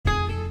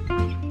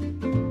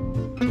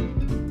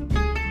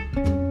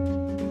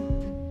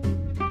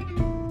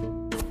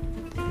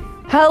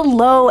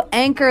Hello,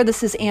 Anchor.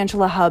 This is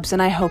Angela Hubbs,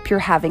 and I hope you're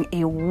having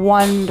a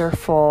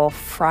wonderful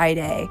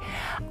Friday.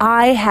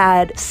 I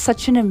had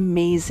such an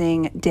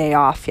amazing day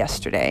off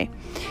yesterday.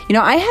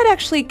 I had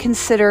actually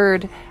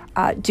considered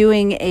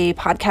doing a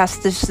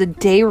podcast. The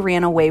day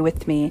ran away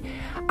with me.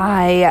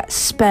 I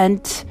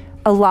spent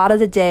a lot of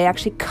the day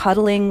actually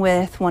cuddling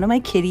with one of my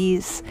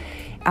kitties,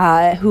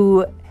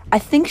 who I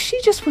think she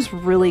just was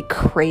really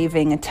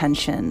craving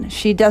attention.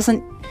 She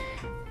doesn't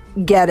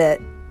get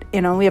it.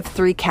 We have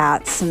 3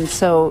 cats, and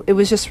so it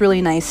was just really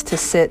nice to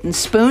sit and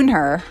spoon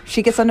her.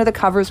 She gets under the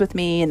covers with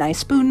me, and I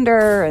spooned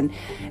her, and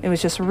it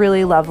was just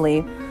really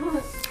lovely.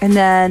 And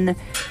then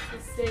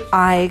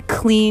I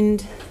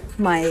cleaned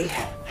my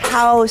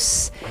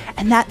house,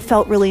 and that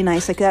felt really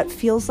nice. Like, that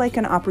feels like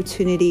an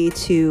opportunity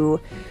to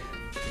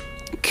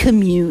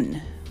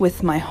commune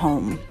with my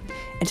home.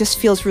 It just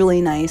feels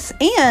really nice.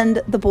 And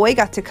the boy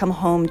got to come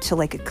home to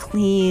like a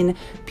clean,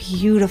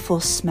 beautiful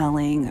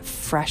smelling,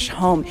 fresh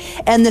home.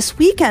 And this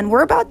weekend,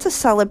 we're about to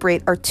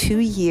celebrate our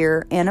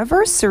 2-year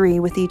anniversary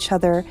with each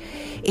other.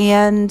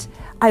 And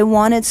I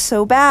wanted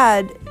so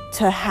bad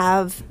to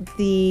have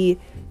the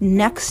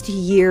next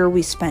year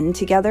we spend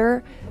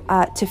together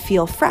to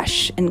feel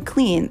fresh and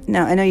clean.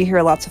 Now, I know you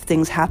hear lots of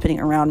things happening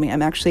around me.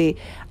 I'm actually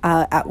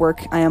at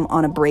work. I am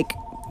on a break.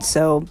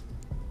 So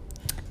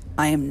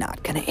I am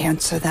not going to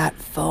answer that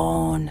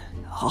phone.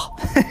 Oh.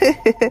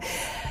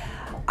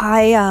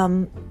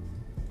 I'm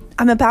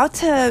about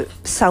to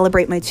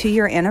celebrate my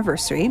 2-year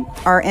anniversary.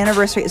 Our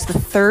anniversary is the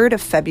 3rd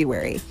of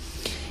February.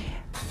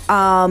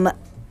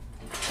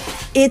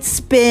 It's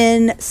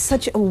been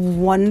such a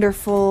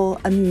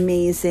wonderful,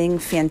 amazing,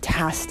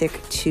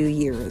 fantastic 2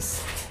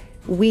 years.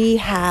 We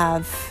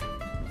have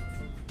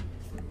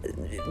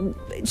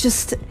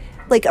just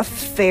like a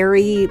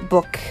fairy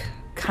book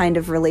kind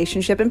of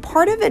relationship. And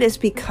part of it is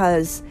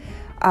because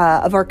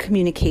of our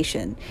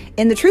communication.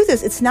 And the truth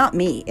is, it's not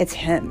me, it's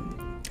him.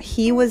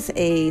 He was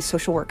a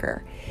social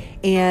worker,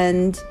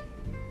 and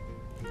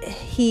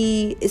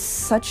he is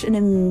such an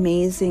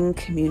amazing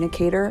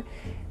communicator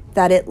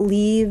that it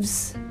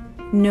leaves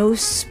no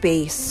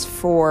space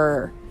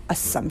for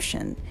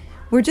assumption.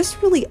 We're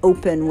just really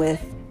open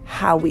with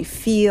how we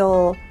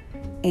feel,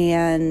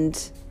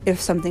 and if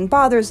something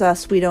bothers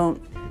us, we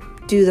don't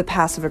do the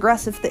passive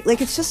aggressive thing.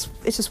 Like, it's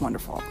just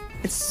wonderful.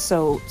 It's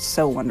so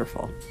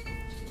wonderful.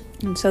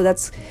 And so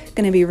that's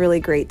going to be really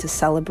great to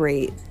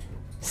celebrate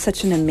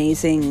such an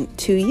amazing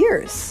 2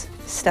 years,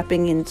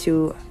 stepping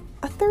into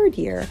a 3rd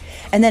year.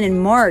 And then in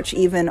March,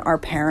 even our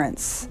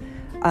parents,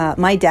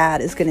 my dad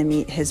is going to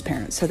meet his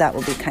parents. So that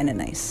will be kind of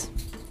nice.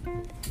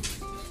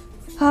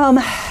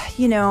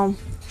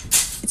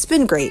 It's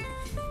been great.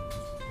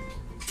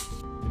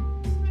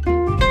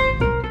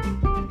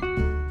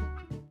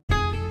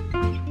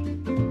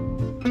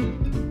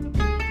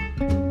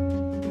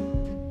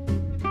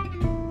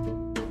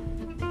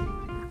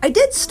 I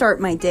did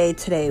start my day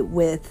today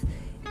with,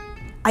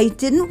 I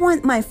didn't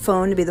want my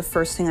phone to be the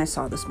first thing I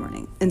saw this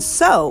morning. And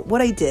so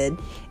what I did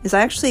is I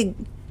actually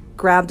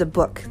grabbed a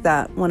book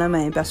that one of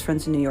my best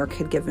friends in New York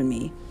had given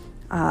me.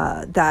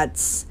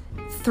 That's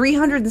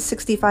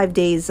 365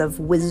 days of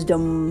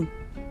wisdom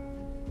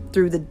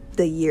through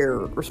the year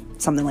or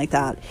something like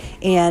that.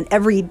 And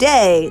every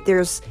day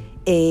there's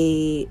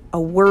a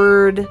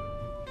word,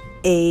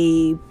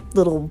 a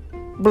little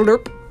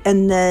blurb,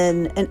 and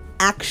then an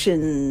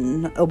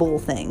actionable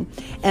thing.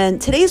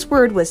 And today's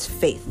word was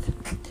faith.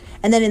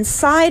 And then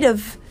inside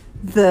of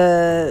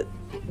the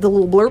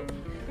little blurb,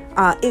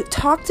 it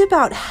talked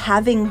about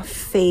having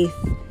faith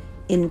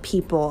in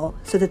people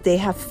so that they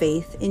have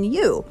faith in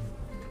you.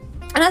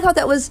 And I thought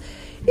that was,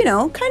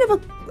 kind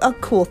of a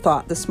cool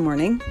thought this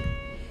morning.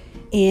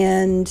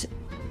 And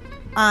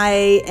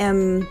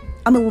I'm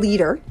a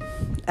leader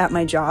at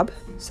my job.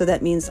 So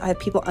that means I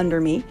have people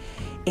under me.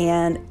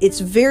 And it's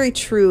very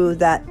true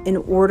that in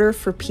order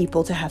for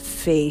people to have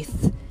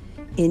faith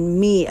in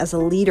me as a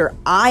leader,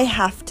 I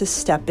have to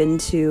step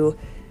into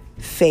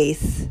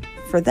faith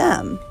for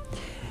them.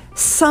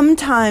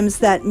 Sometimes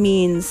that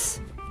means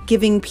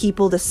giving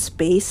people the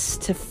space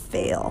to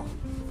fail.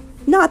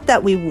 Not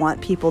that we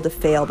want people to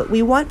fail, but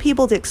we want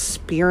people to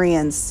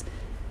experience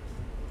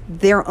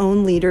their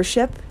own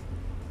leadership,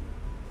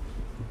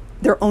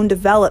 their own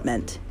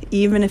development,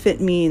 even if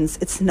it means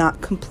it's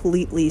not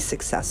completely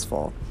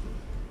successful.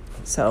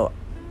 So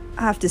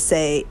I have to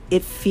say,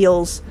 it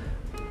feels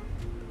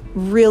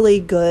really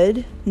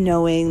good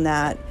knowing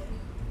that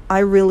I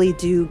really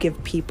do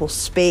give people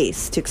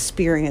space to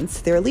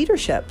experience their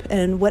leadership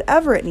and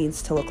whatever it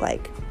needs to look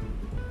like.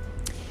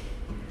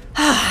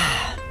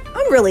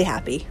 I'm really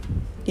happy,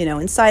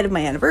 inside of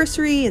my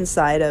anniversary,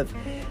 inside of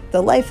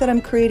the life that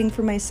I'm creating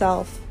for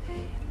myself.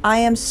 I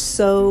am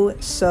so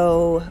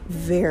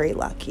very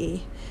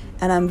lucky,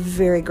 and I'm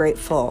very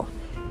grateful.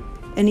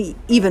 And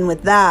even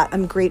with that,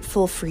 I'm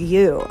grateful for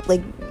you.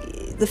 Like,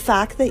 the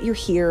fact that you're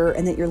here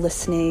and that you're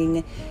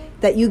listening,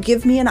 that you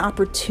give me an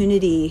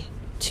opportunity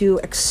to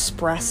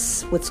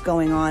express what's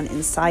going on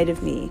inside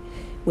of me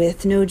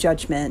with no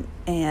judgment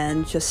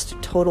and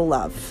just total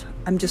love.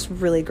 I'm just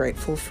really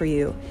grateful for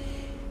you.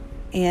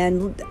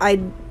 And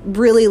I'd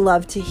really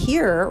love to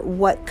hear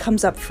what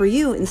comes up for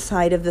you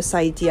inside of this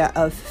idea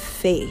of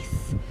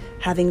faith.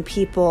 Having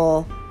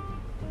people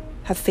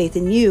have faith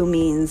in you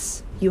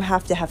means you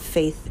have to have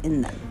faith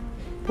in them.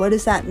 What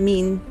does that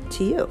mean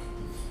to you?